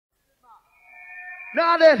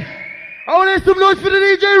Now then, I want to hear some noise for the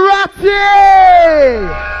DJ Ratty!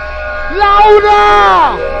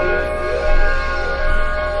 Louder!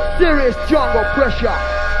 Serious jungle pressure.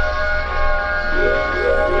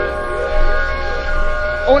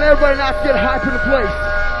 I want everybody now to get hype in the place.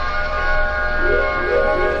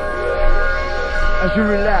 As you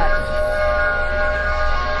relax.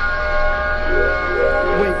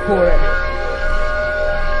 Wait for it.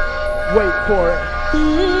 Wait for it.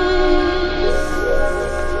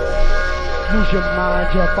 Lose your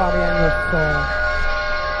mind, your body, and your soul.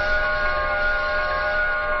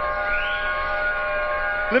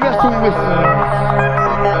 Let me have some whistles.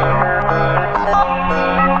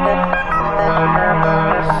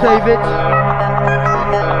 Save it.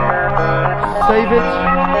 Save it.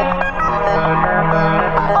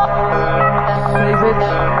 Save it.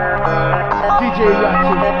 DJ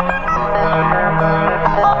Ratty.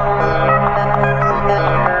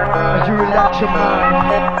 As you relax your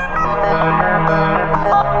mind.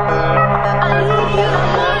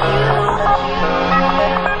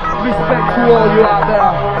 Respect to all you out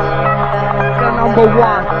there. You're number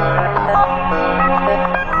one.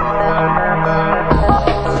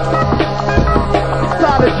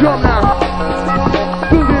 Start the drum now.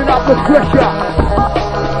 Building up the pressure.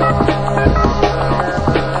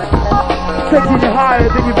 Taking you higher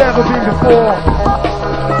than you've ever been before.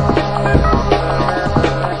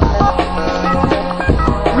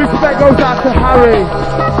 Respect goes out to Harry.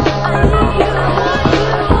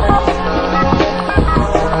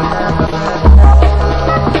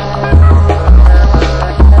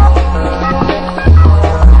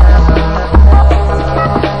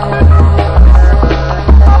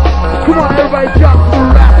 Come on, everybody jump to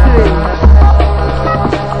Ratty.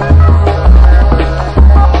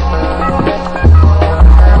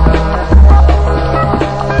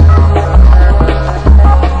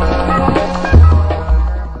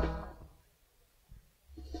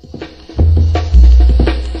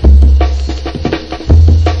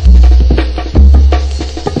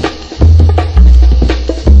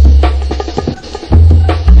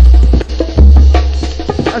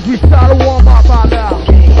 As we start to warm up out now.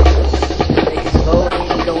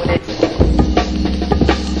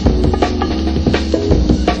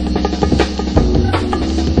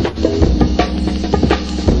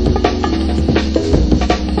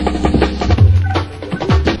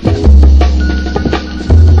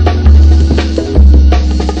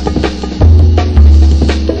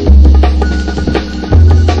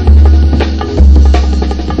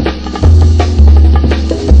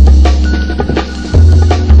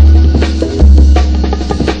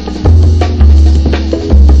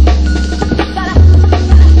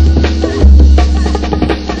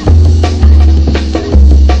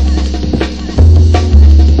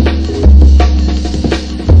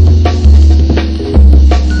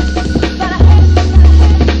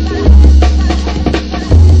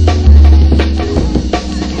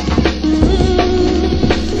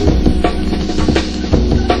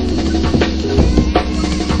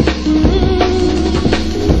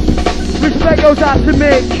 Goes out to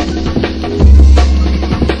Mick.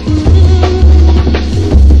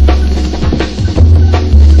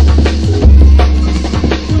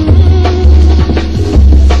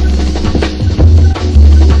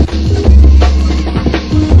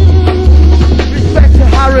 Respect to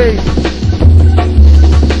Harry.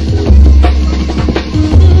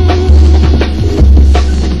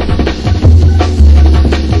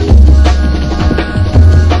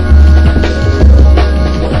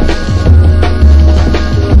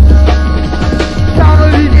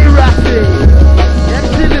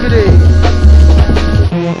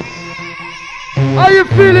 Are you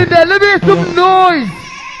feeling that? Let me hear some noise.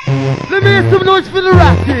 Let me hear some noise for the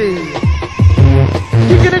Ratty.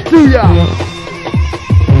 Kicking it to ya.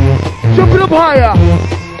 Jumping up higher.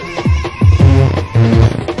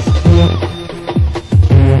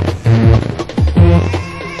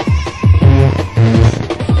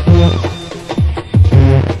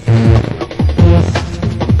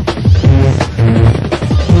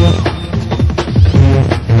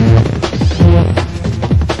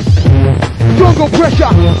 Jungle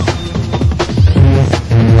pressure.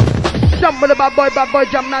 Jump with the bad boy,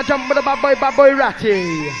 jump now, jump with the bad boy,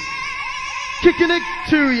 Ratty. Kicking it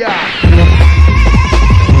to ya.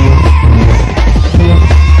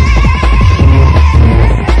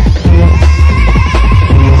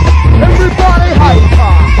 Everybody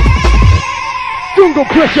hyper. Jungle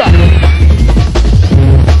pressure.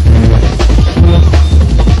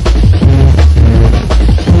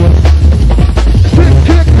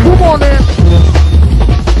 Kick, come on in.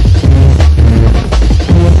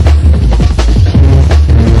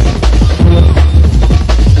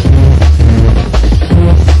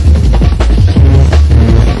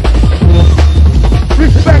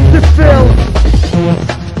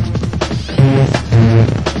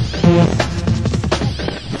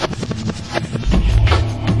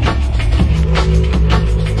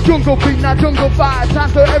 Jungle beat, now jungle vibe. Time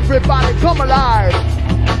for everybody, come alive.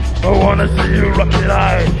 I wanna see you rock it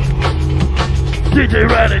live. DJ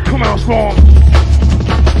Ratty, come out strong.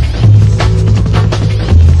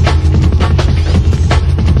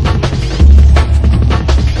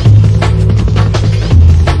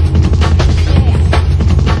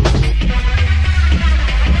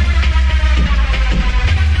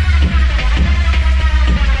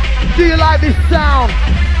 Do you like this sound?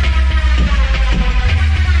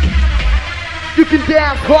 You can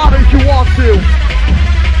dance harder if you want to.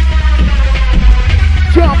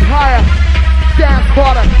 Jump higher, dance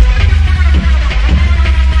harder.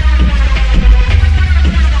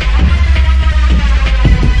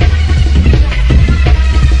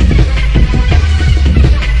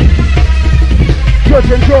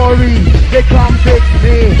 Judge and jury, they convict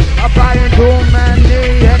me. I buy into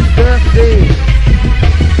many ecstasy.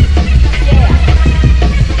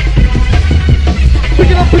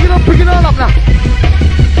 Pick it on up now.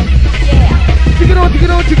 Yeah. Take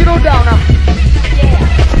it on down now. Yeah.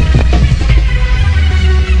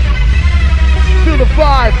 Feel the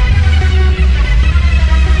vibe.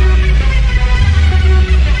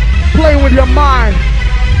 Play with your mind.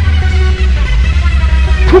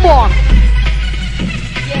 Come on.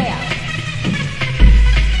 Yeah.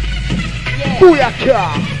 Yeah.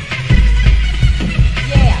 Booyaka.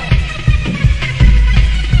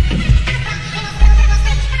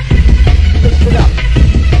 Mix it up,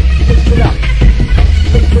 mix it up,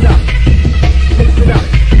 mix it up, mix it up,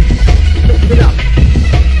 mix it up,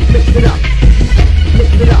 mix it up,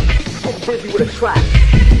 mix it up. Get busy with a track.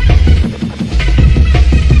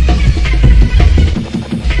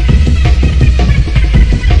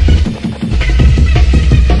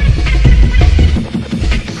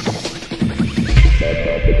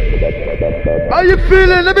 How you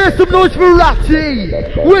feeling? Let me hear some noise for Ratty.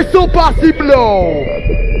 Whistle bossy blow.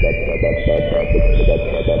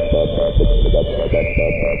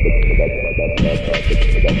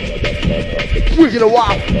 Wiggle a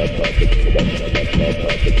wow.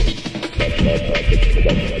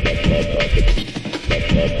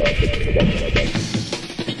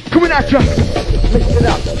 Coming at ya. Mix it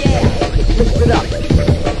up. Yeah. Mix it up.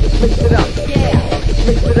 Mix it up. Yeah.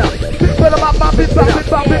 Mix it up.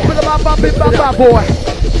 Boy.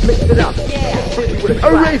 Mix it up. Yeah. A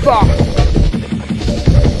raver.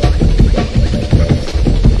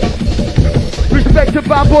 Respect to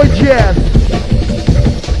bad boy jazz.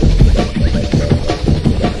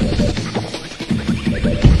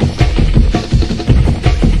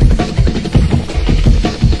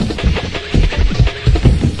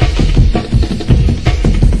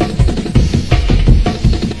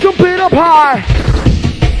 Jump it up high.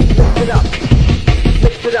 Mix it up.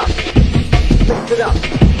 Mix it up. Mix it up.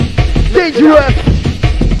 Dangerous.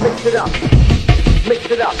 Mix it up. Mix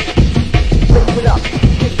it up. Mix it up.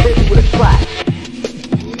 Get busy with a track.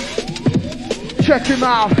 Check him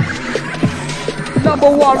out.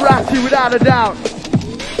 #1 Ratty without a doubt.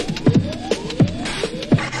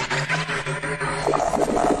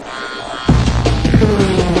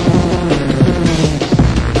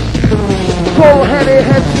 Full-headed,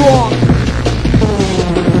 headstrong.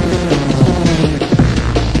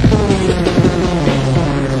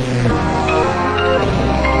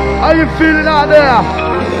 How you feeling out there?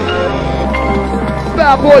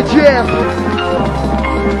 Bad boy jam.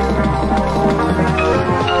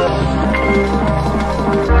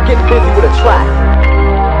 Get busy with a track.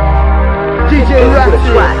 DJ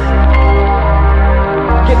Ratty.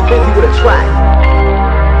 Get busy with a track.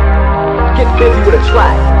 Get busy with a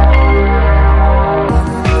track.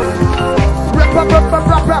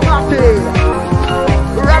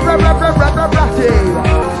 Ratty. Ratty.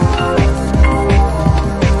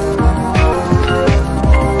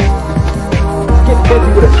 Get busy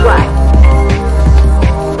with a track.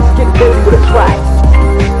 Get busy with a track.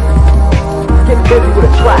 Get busy with a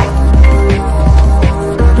track.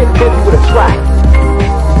 Get busy with a track.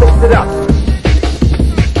 Mix it up.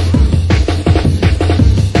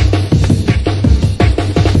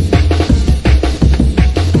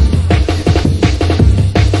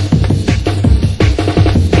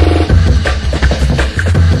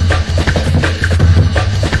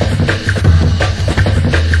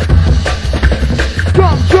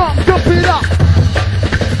 Jump it up.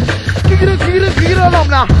 Kick it up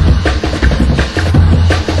now.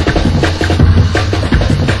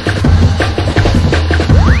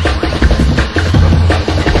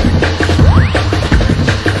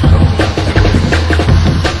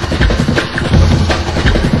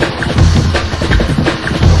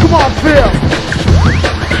 Come on, Phil.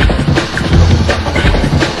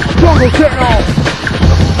 Jungle techno.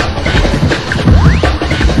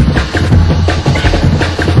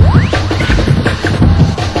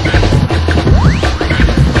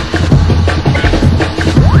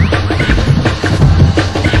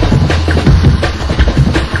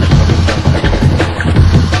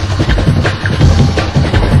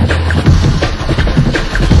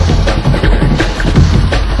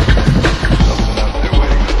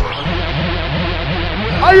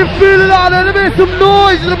 Make some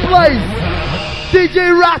noise in the place.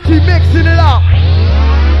 DJ Ratty mixing it up.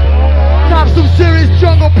 Time some serious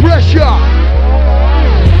jungle pressure.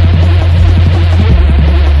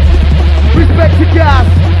 Respect to gas.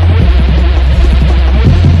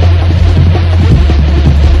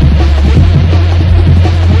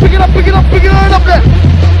 Pick it up, pick it up, pick it up there.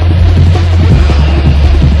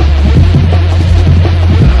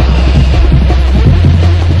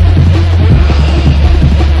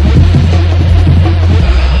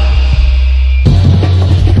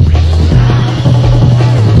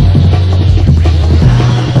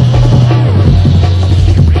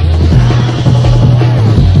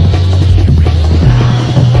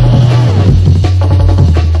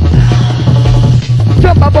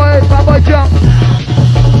 Bad boy jump.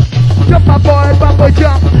 Jump bad boy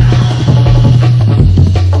jump.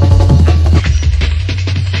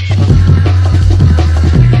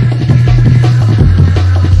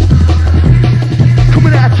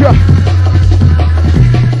 Coming at ya.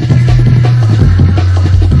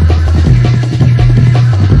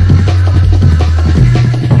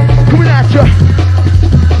 Coming at ya.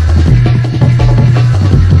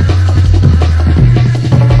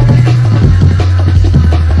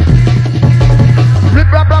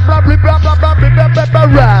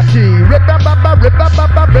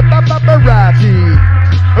 Ratty.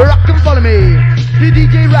 Rock and follow me. The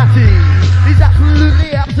DJ Ratty. He's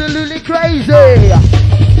absolutely crazy.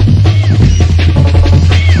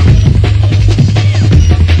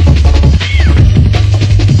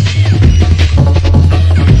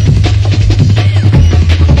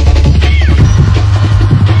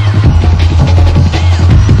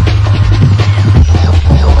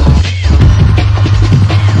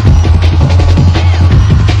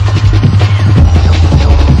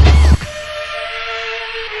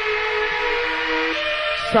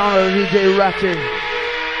 Sound of DJ Ratty,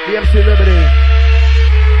 the MC Liberty.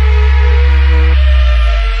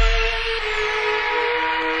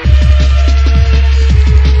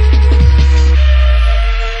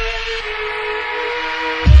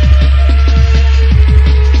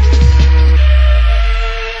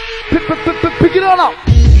 Pick it on up.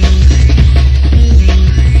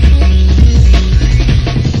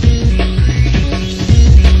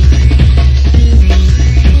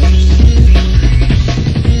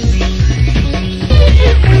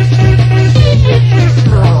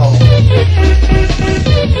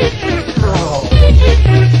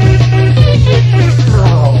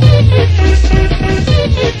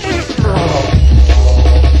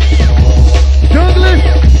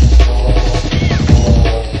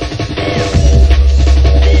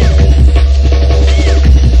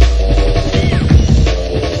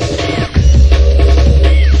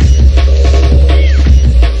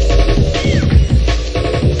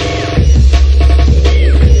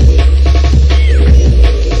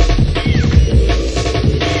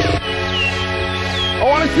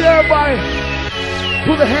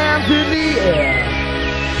 Put the hands in the air.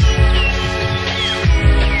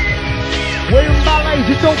 Waving my legs,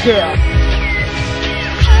 you don't care.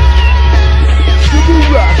 You do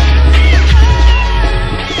rush.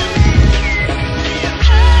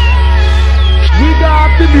 We got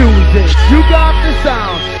the music, you got the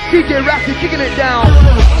sound. DJ Ratty kicking it down.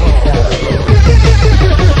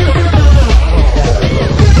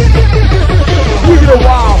 We get a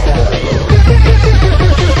wow.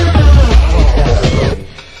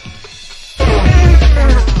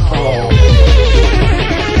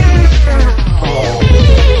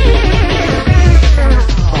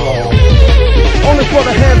 Only for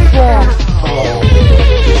the headstrong.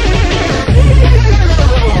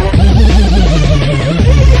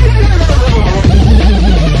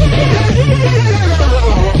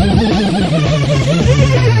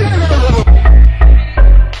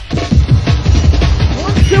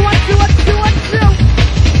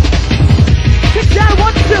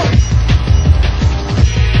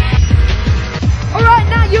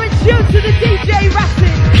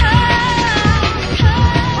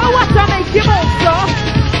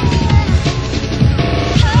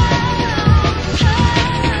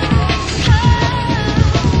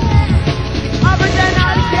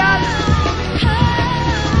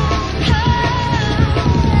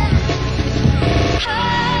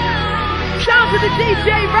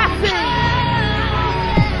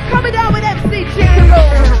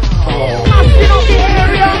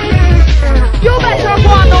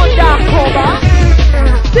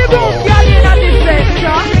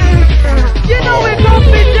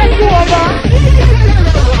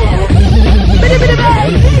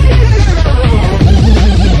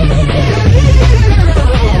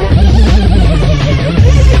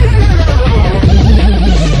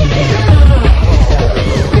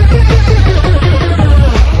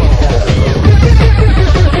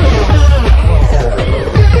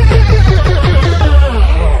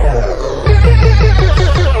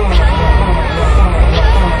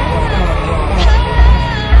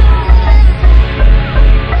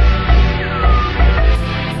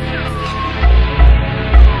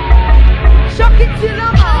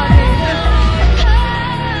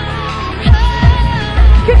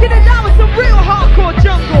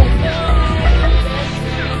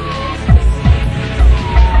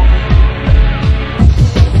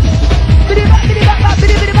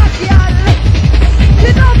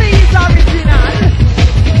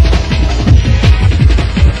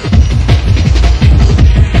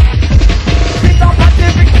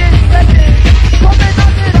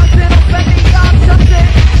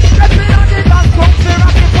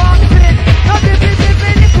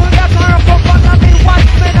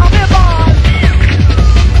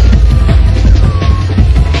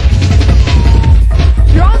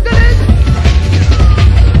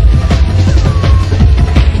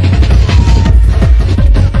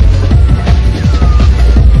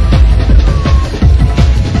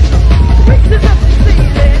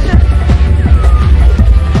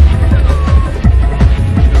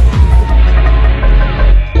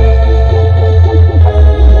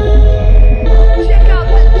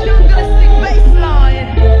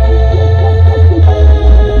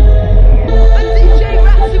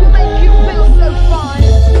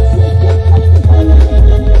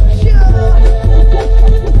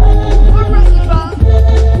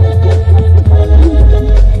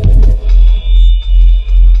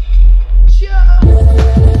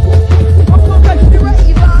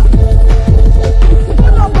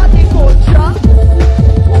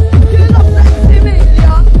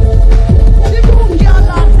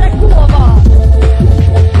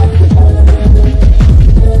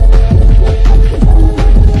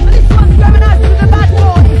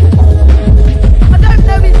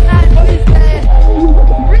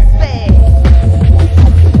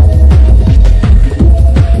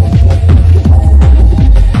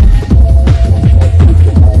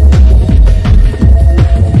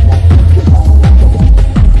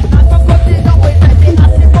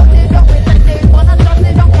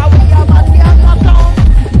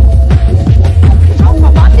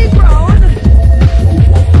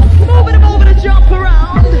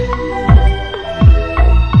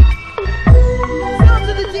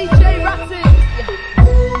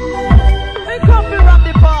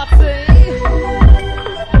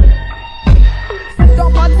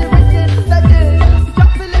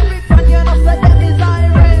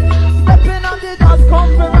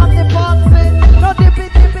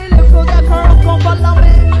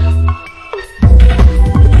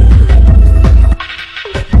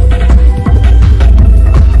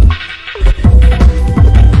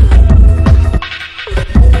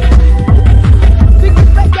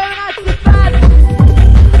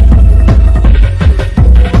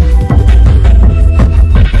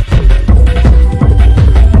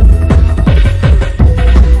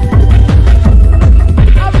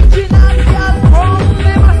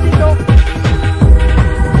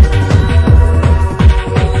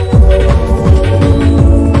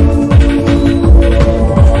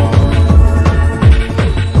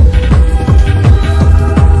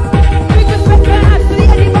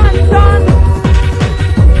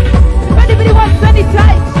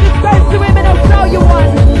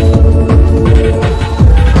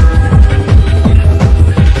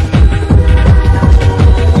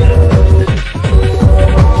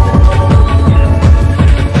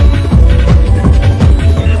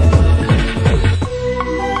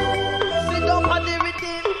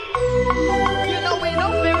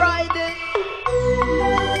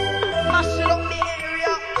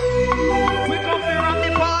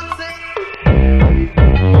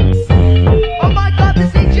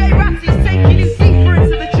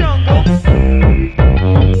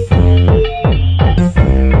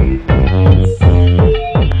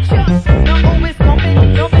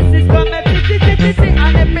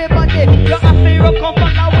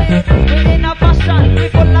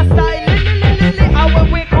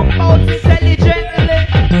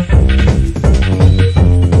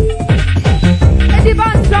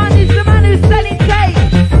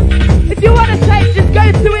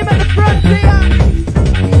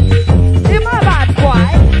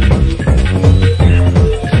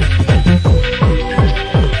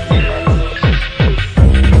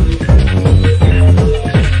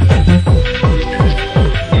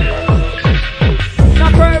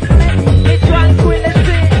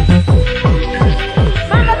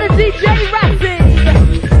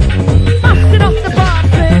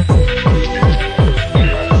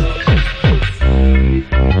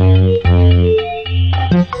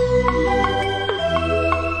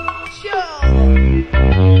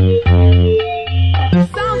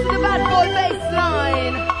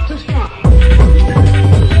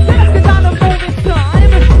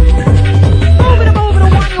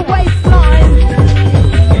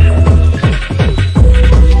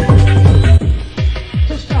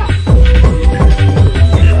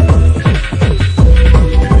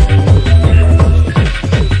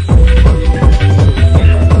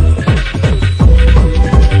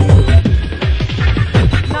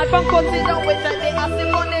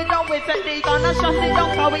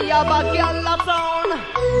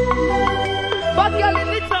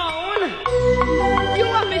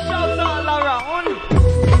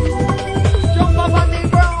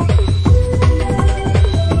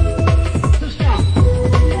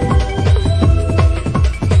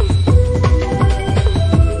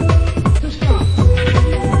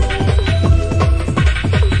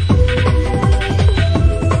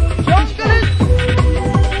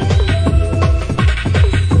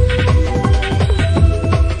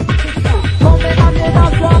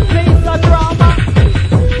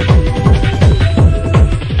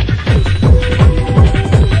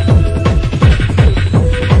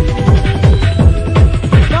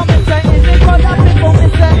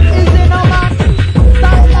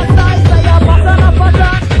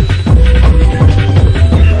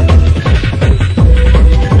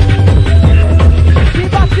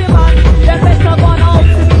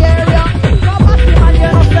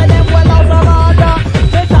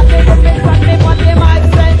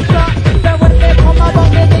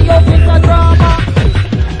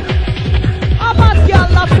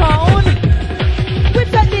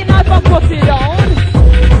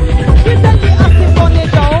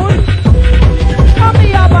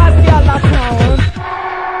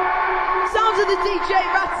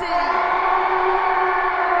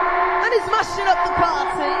 smashing up the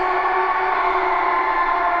party.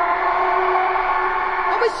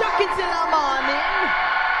 And we're shocking till our morning.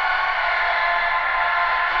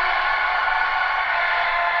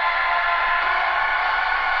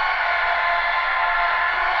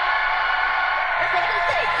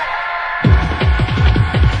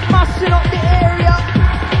 Smashing up the area.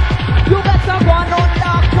 You better go on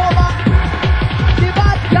dark cover. The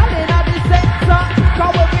bad gal in the center.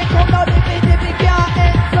 Cause when we come out the big can't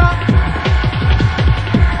enter.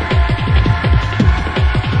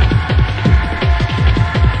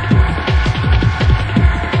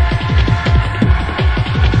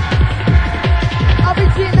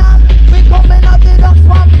 Original, we coming out the dust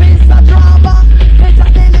one piece of drama. It's a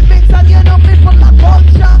daily fix and you know me full of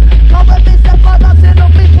culture. Cause when me say father, say no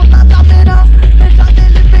me full of stamina. It's a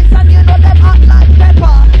daily fix and you know them hot like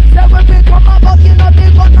pepper. Say when we come about you know they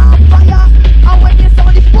gonna fire. And when you saw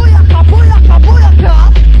the booyaka, booyaka, booyaka.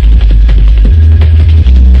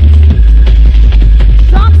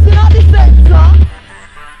 Dancing at the center.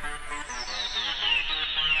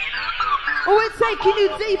 We're taking you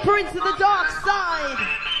deeper into the dark side.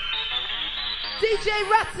 DJ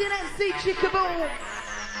Ratty and MC Chickaboom.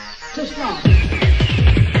 Just now.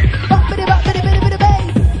 Bumpity, bumpity, bitty, bitty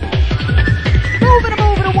bass. Moving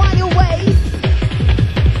and wind your waist.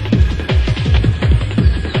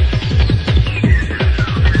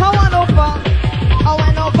 I went over.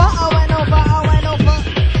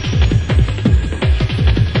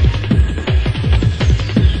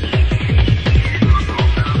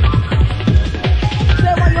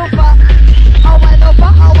 Say what you for. I went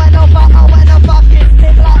over. Kiss me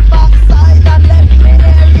black backside and left me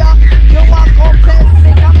area. You want come test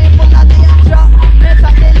me, come in full of the action. Let a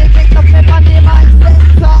daily pick up me on the mic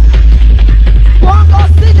center. Go and go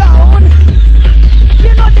sit down.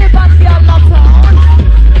 You know the bad girl not town.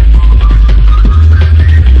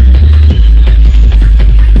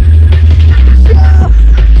 Sure.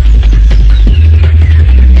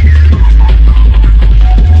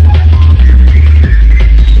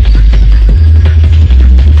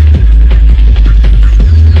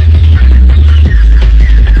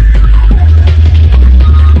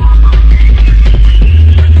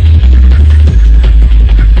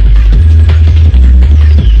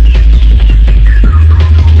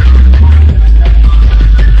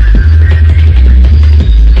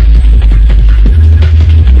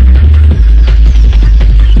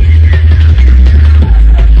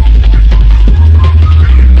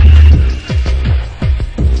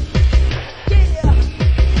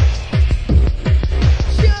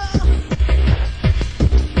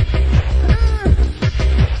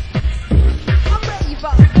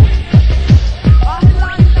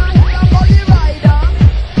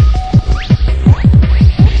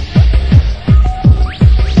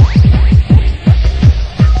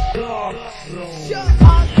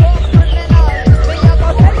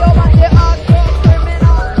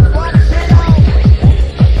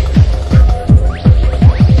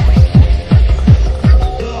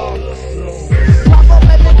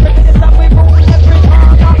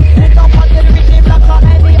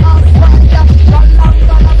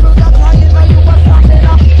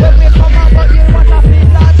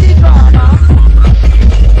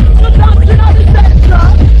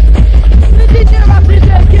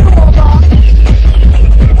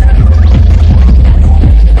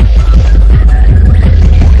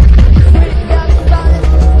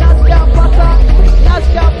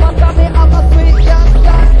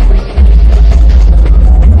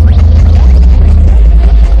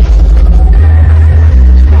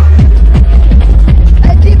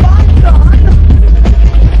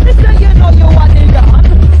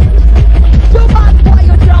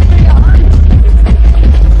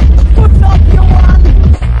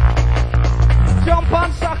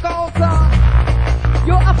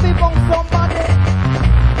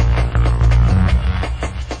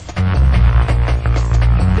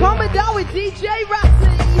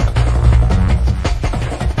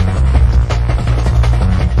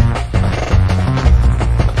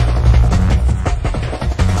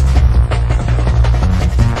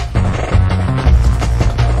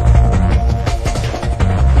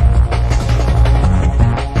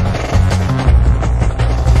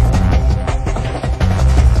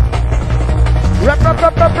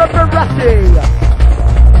 Ratty.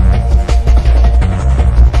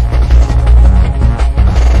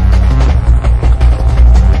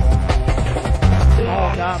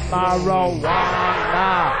 Oh, that marijuana.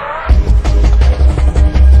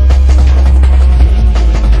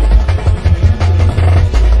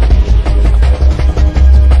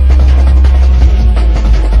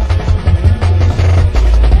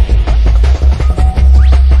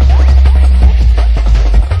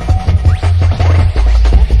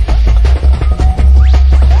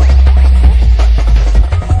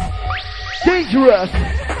 Dexxtrous.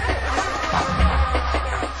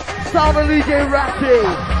 Sound of DJ Ratty.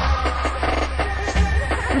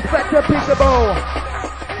 Respect to Peekaboo.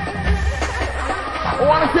 I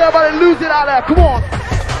want to see everybody lose it out there. Come on.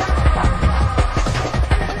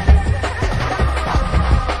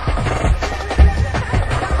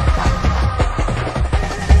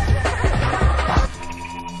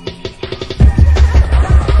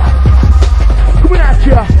 Coming at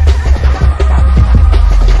ya.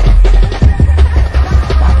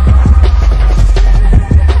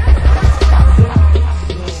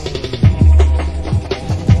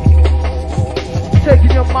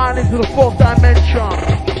 Taking your mind into the fourth dimension.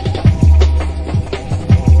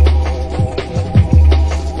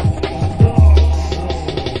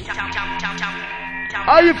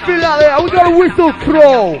 How you feel out there? We got a whistle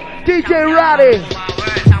crow. DJ Ratty.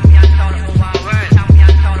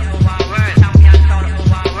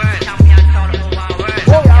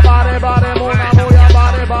 Oh yeah, body, mona, oh yeah,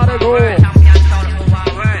 body, go. Oh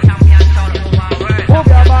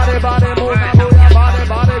yeah, body, mona, oh yeah,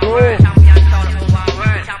 body, go.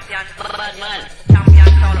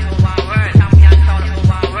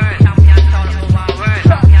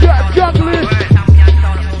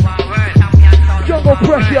 Jungle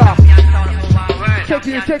pressure.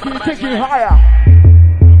 Taking you higher.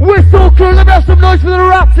 Whistle crew, let me have some noise for the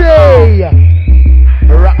Ratty.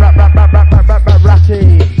 Ratty.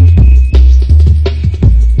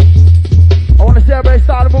 I want to see everybody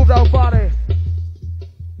start to move that body.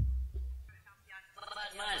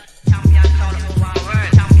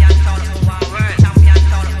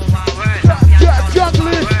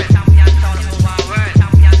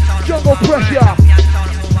 Jungle pressure.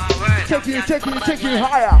 Taking you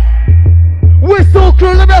higher. Whistle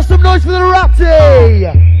crew, let me have some noise for the Ratty.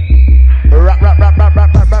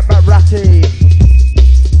 Ratty.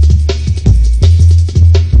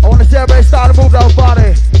 I want to see everybody start to move that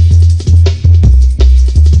body.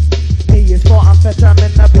 A is for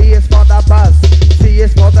amphetamine, B is for the buzz, C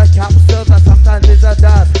is for the capsule that sometimes is a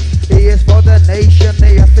dud. E is for the nation,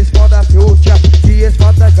 the F is for the future, G is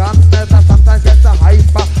for the gun that sometimes gets a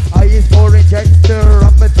hyper, I is for injector,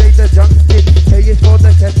 update the junkie, K is for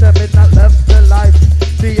the ketamine that loves the life,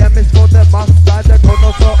 the M is for the monoxide, the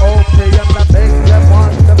chrono for opium that makes them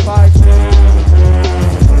want to fight.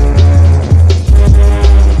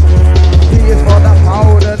 D is for the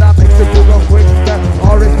powder that makes the sugar quicker,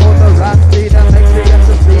 R is for the Ratty that makes the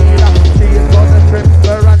ecstasy, C is for the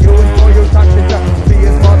tripper and U is for your tactica, C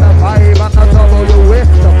is for the vibe and the W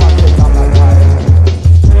with the pocket on the vibe.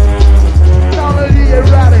 Sound of DJ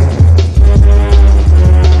Ratty.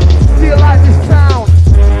 Do you like this sound?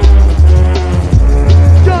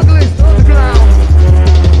 Junglist underground.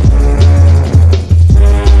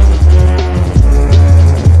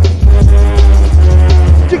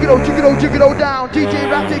 Jig it down. DJ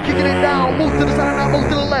Ratty kicking it down. Move to the side now, move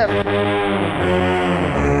to the left.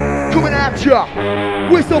 Coming at ya.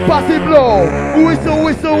 Whistle, pass it, blow. Whistle,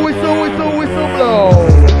 blow.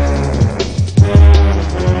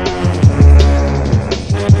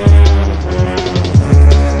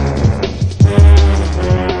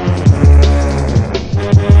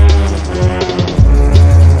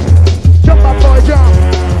 Jump up, boy, jump.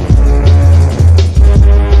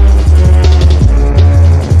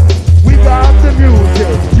 We got the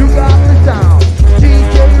music, you got the sound.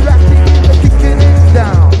 DJ Ratty is kicking it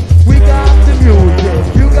down. We got the music,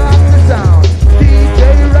 you got the sound. DJ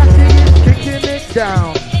Ratty is kicking it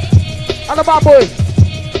down. And the bad boy,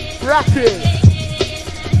 Ratty.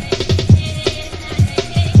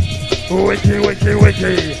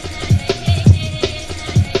 Wiki.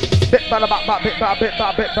 Bit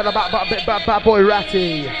bad boy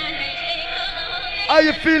Ratty. How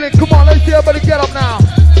you feeling? Come on, let's see everybody get up now.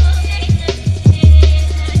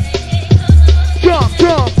 Jump.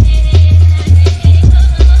 Jump.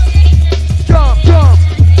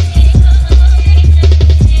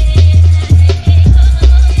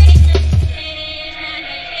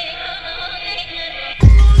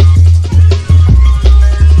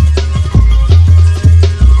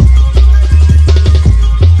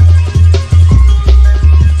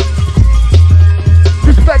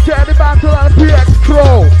 Respect to any battle and PX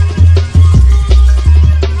Krome.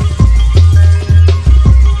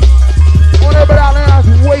 Everybody out there has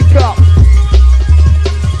to wake up.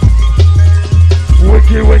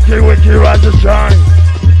 Wiki, rise and shine.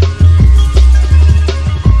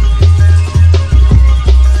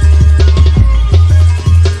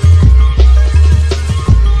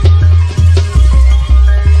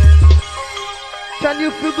 Can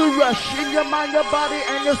you feel the rush in your mind, your body,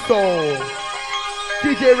 and your soul?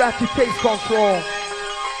 DJ Ratty takes control.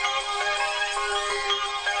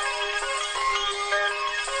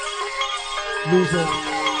 Losers,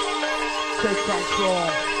 take control.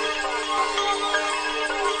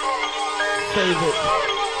 Save it.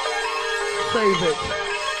 Save it.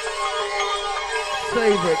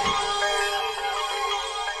 Save it.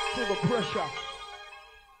 Feel the pressure.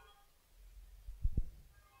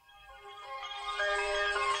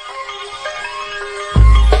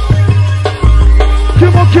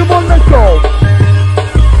 Come on, let's go.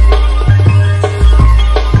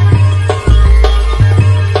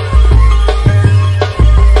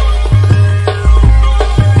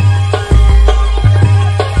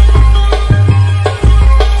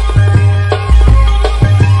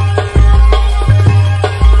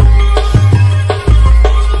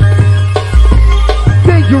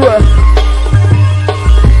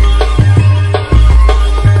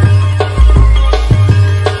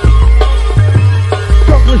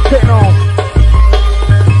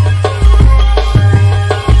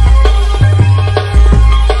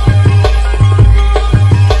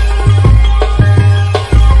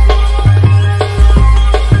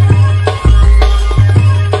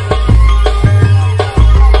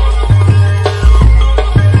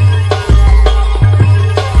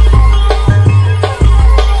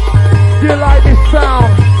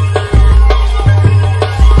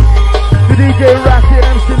 Ratty and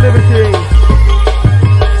MC Liberty.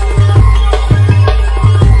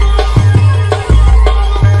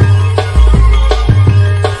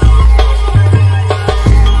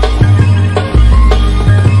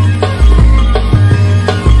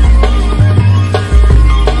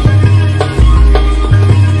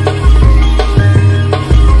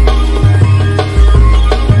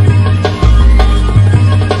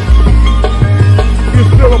 You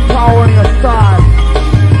feel the power in your side.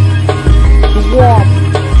 The warmth.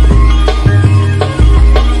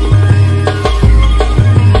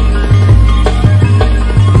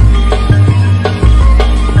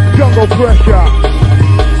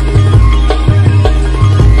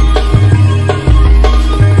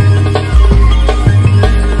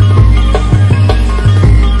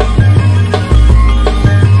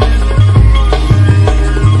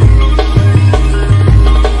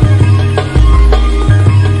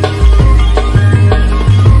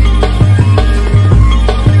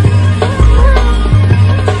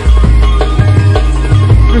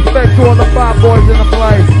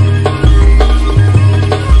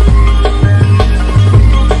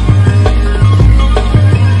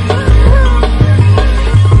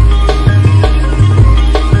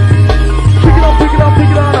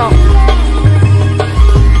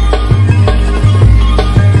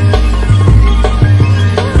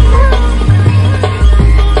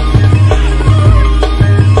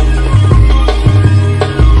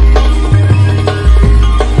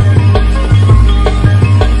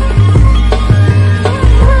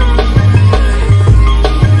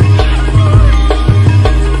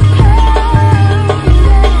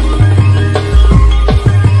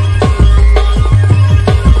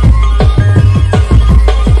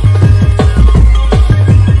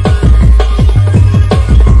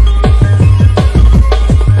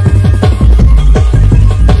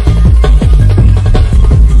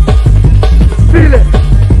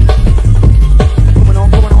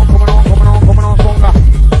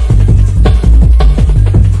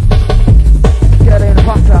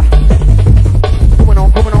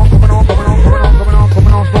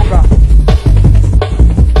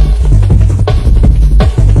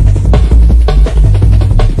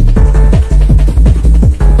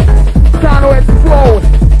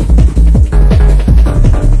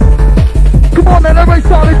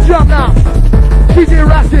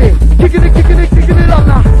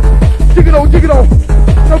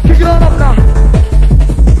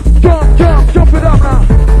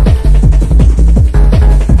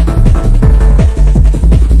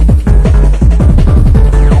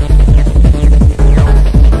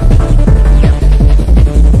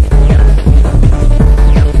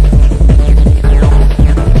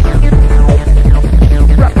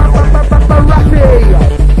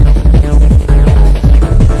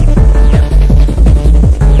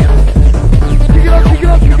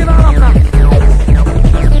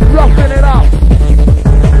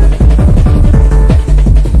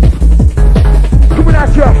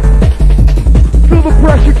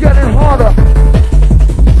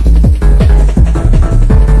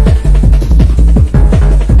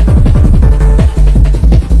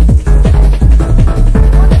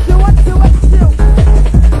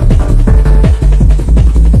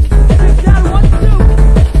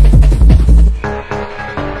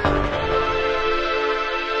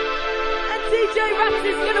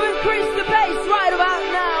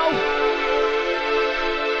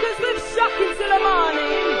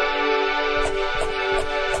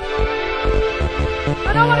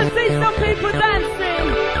 wanna see some people dancing.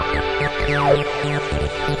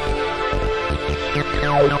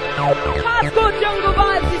 Hardcore jungle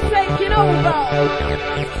vibes is taking over.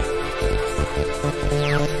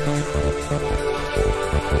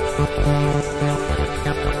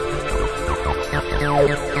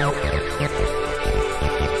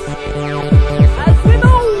 As we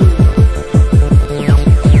move,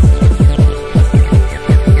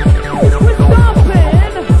 we're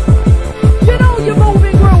stomping. You know you're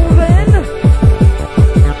moving, grooving.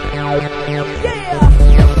 Yeah.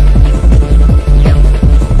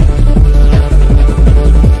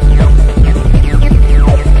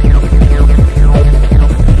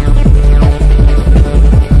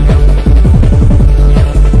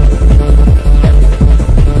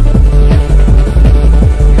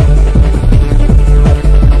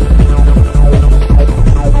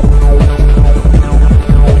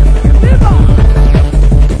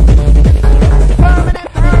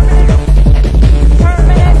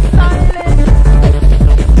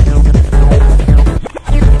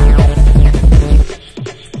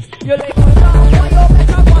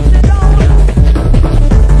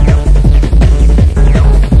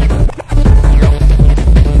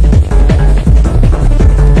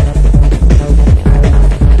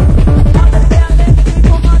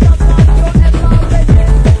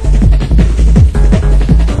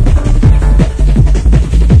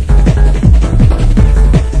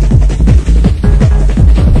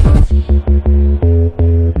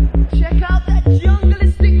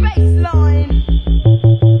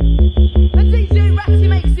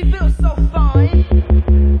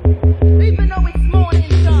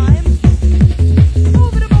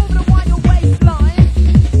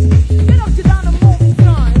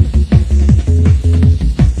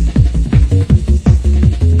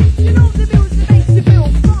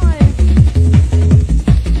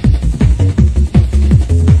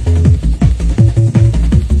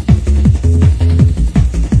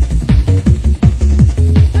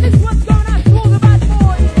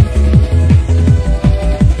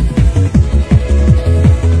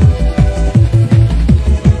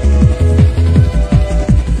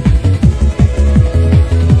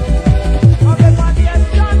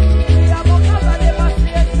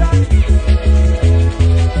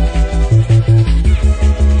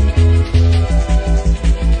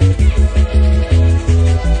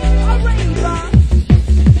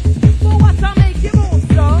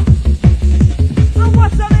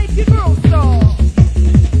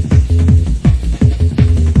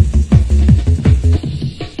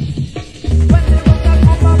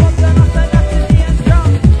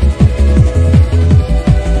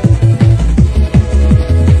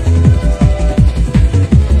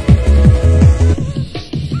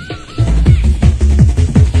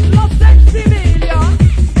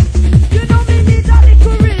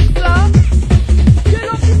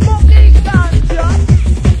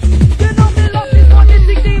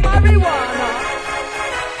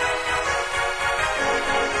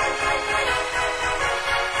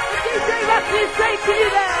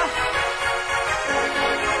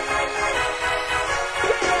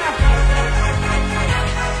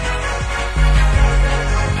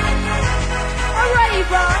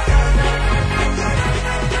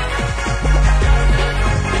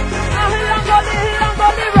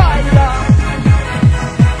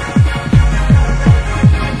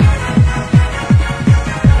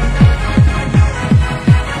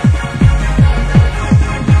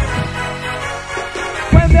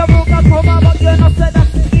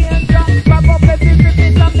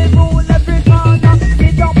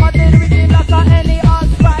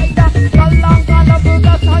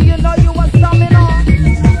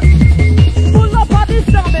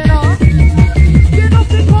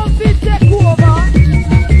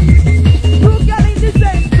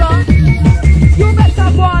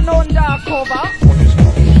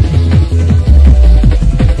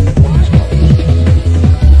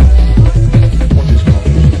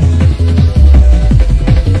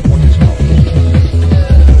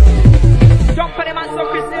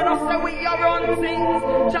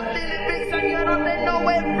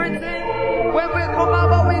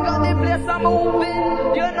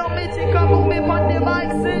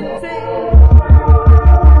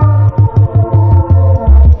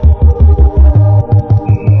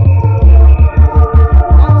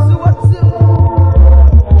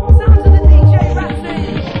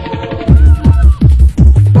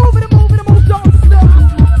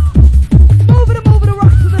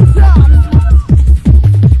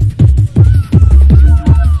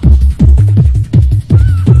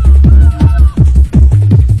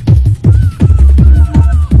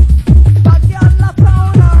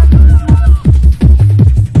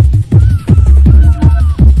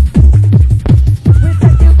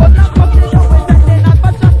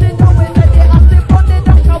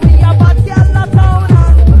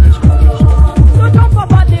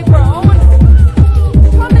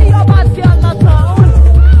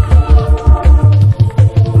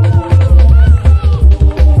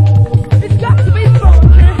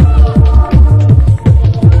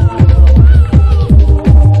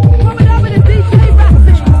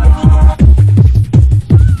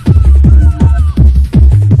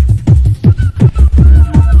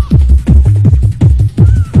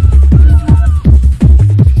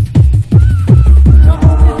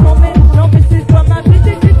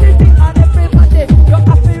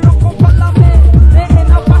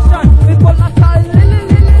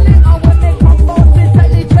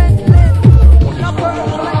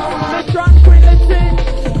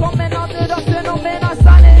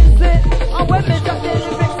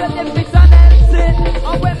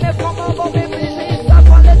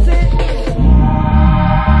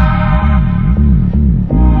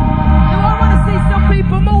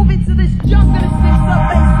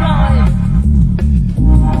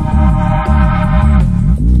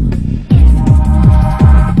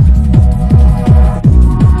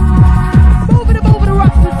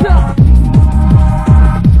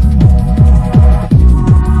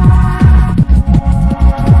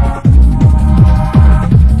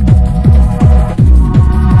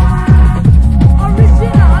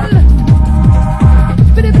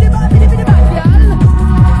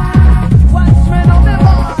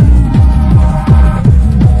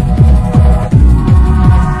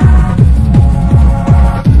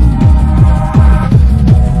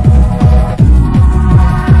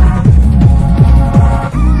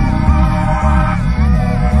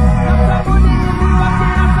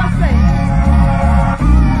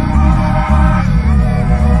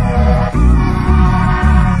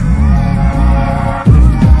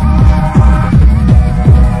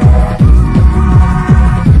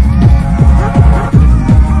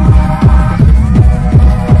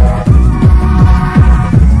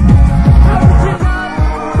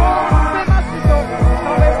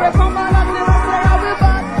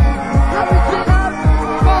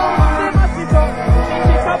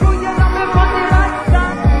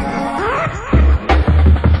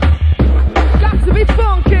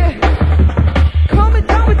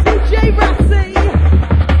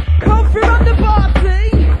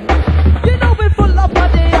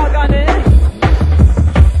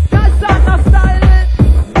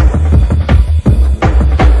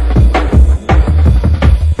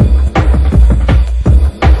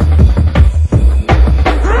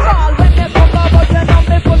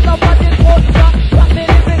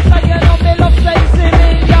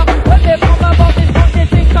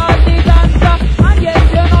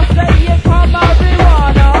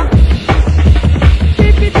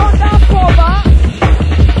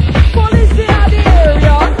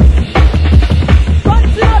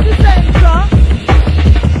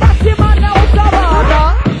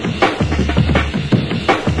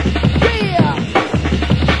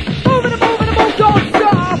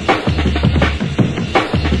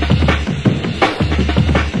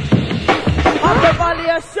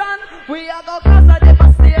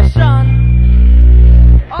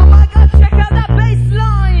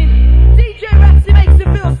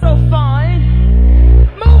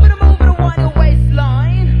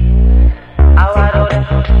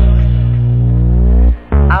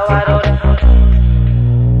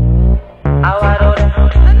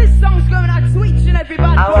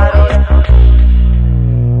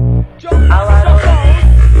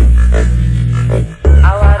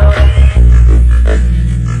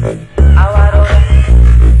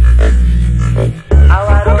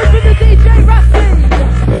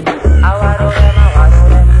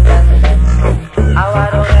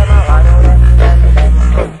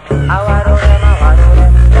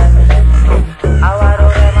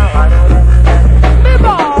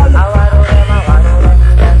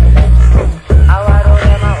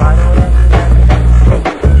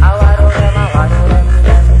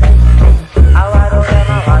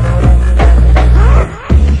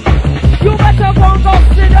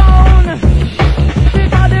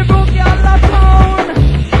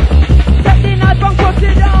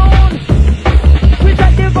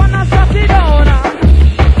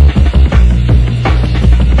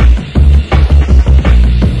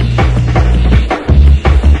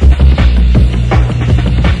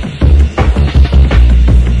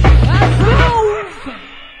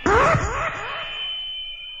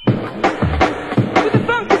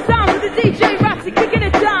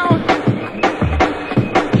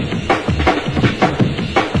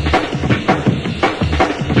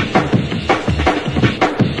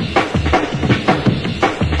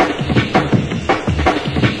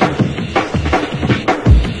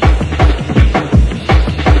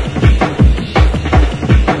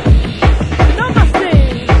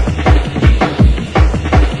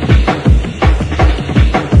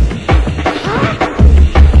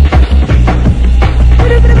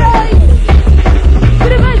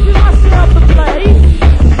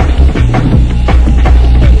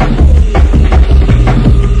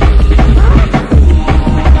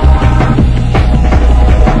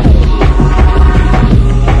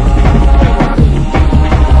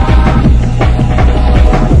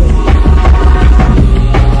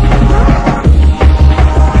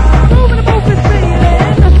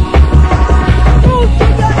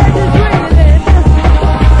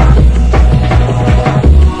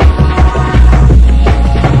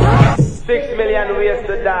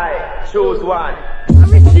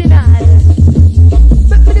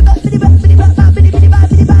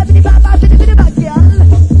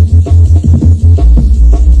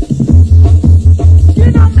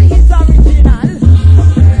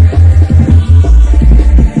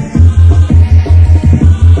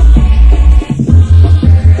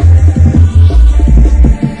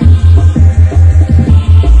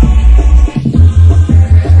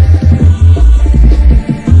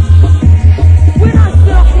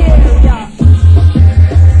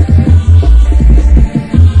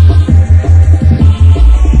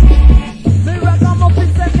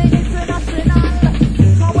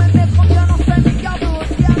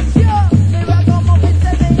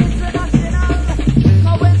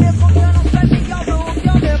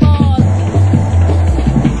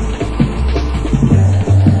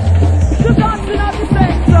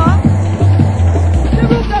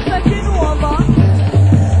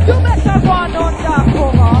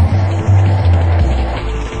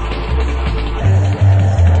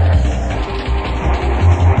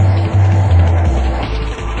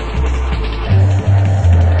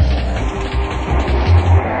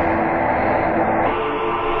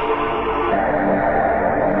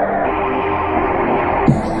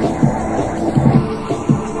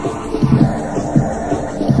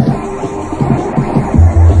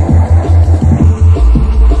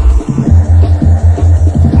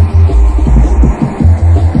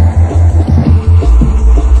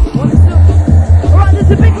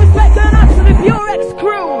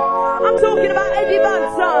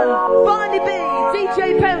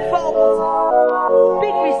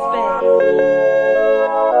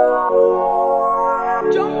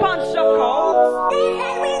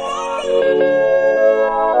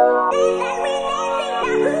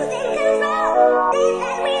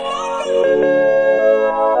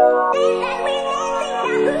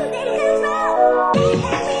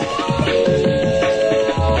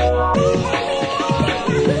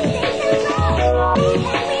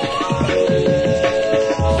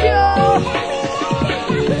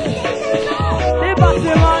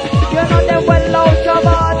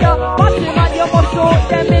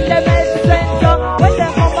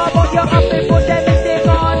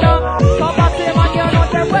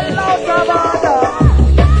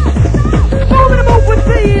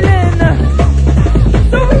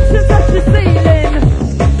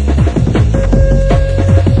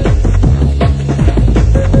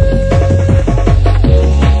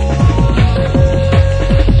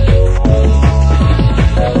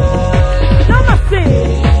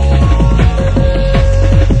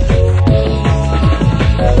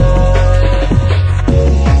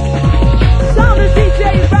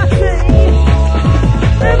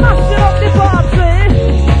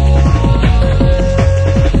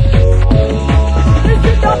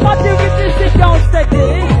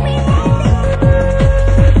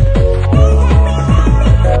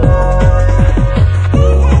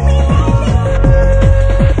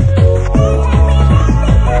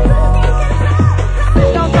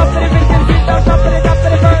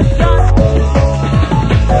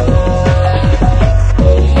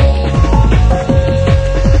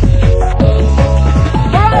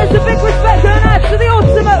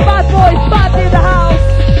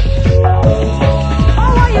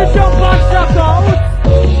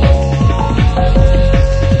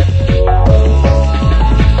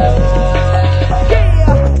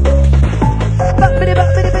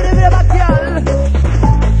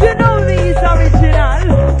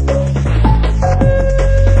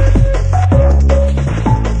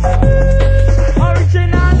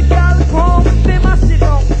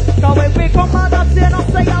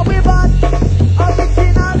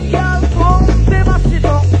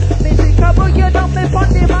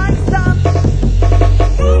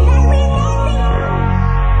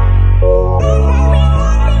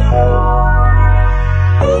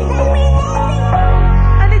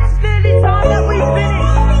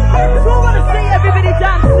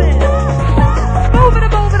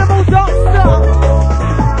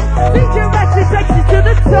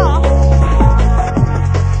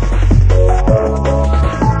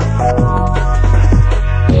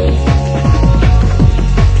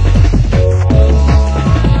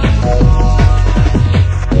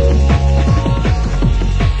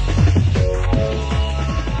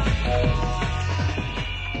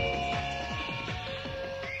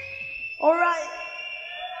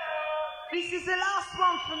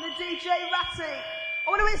 from the DJ Ratty. I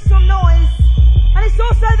want to hear some noise. And it's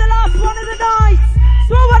also the last one of the night.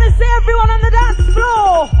 So I want to see everyone on the dance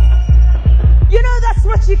floor. You know that's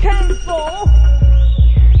what you came for.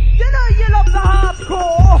 You know you love the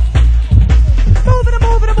hardcore. Moving and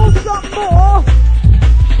moving and moving some more.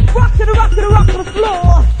 Rock to the rock to the rock to the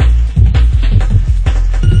floor.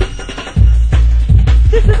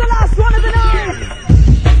 This is the last one of the night.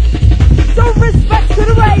 So respect to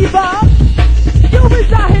the raver. You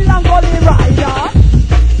is a hill and gully rider.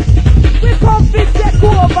 We come to take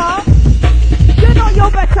over. You know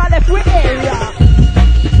you better left with area.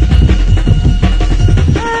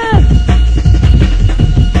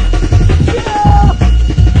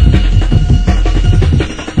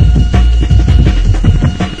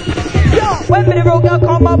 When the road girl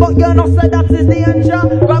come up, but you know say that is the answer.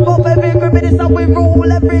 Grab up every grip, it is how we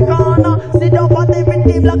rule every corner. Sit up on every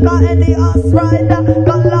team like a any ass rider.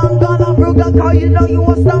 Gone on, road girl, cause you know you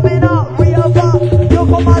want stamina. River, you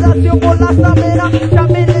come out as you full of stamina.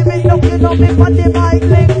 Jamming limit, looking up me for the mic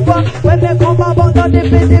link. When they come up, but not the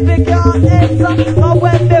big can't enter. Now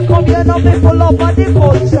when they come, you know me full up of the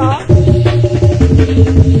culture.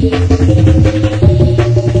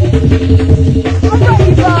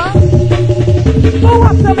 Who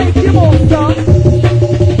wants to make you monster?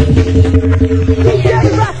 DJ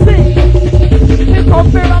Ratty, you come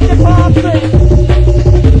here at the party.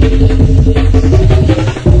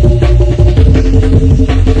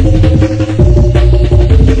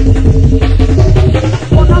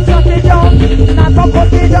 Wanna shut it down, never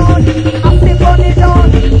cut it down. I stick on it down,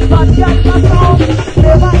 but just a sound.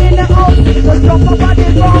 Never in the house, just jump up on the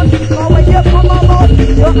ground. Now when you come about,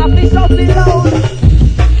 you have to shout it loud.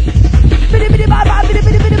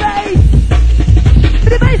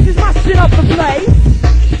 The bass is mashing up the place.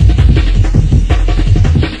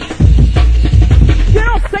 You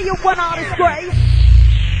don't say you won out of disgrace.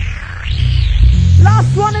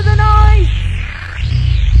 Last one of the night.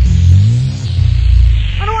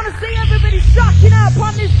 And I want to see everybody shocking up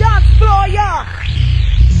on this dance floor, yeah.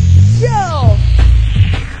 Chill.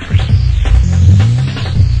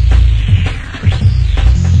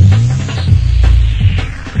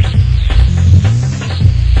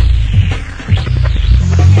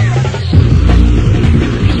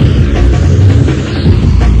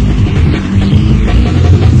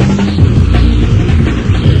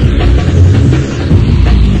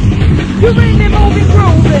 You bring me moving,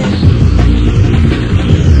 grooving.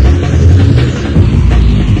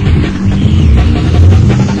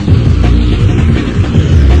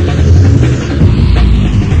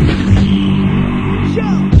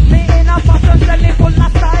 Sure, me in a fashion, tell me full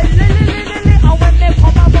of style. And when they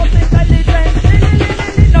come about intelligence,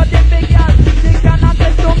 not the big girl, they cannot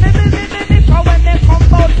test to me. Cause when they come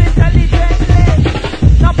about intelligently,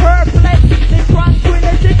 not perplex, they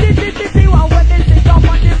tranquility. And when they sit up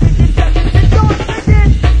on the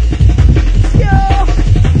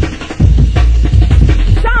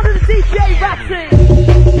sound of the DJ Ratty.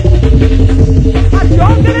 A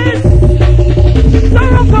junglist. So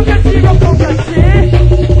rock get you. So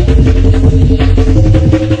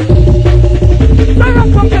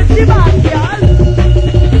rock get you back, y'all.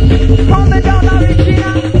 Coming down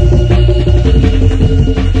original.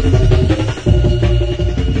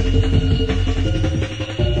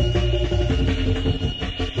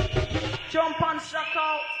 Jump on, shock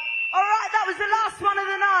out. Alright, that was the last one of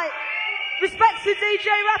the night. Respect to DJ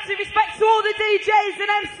Ratty, respect to all the DJs and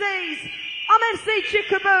MCs. I'm MC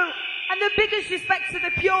Chickaboo, and the biggest respect to the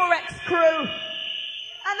Pure X crew.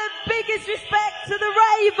 And the biggest respect to the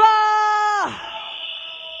Raver.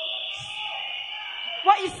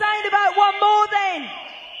 What are you saying about one more then?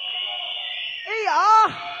 Here you are.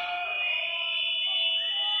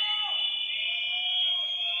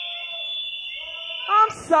 I'm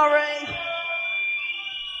sorry.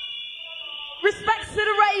 Respect to the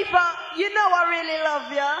Raver, you know I really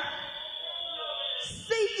love ya.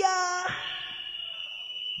 See ya.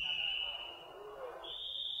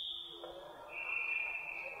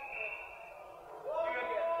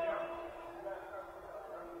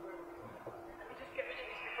 Let me just get rid of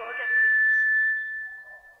this before I get loose.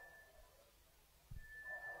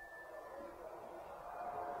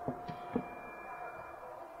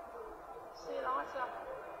 See you later.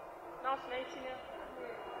 Nice meeting you.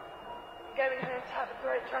 Going home to have a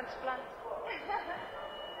great transplant.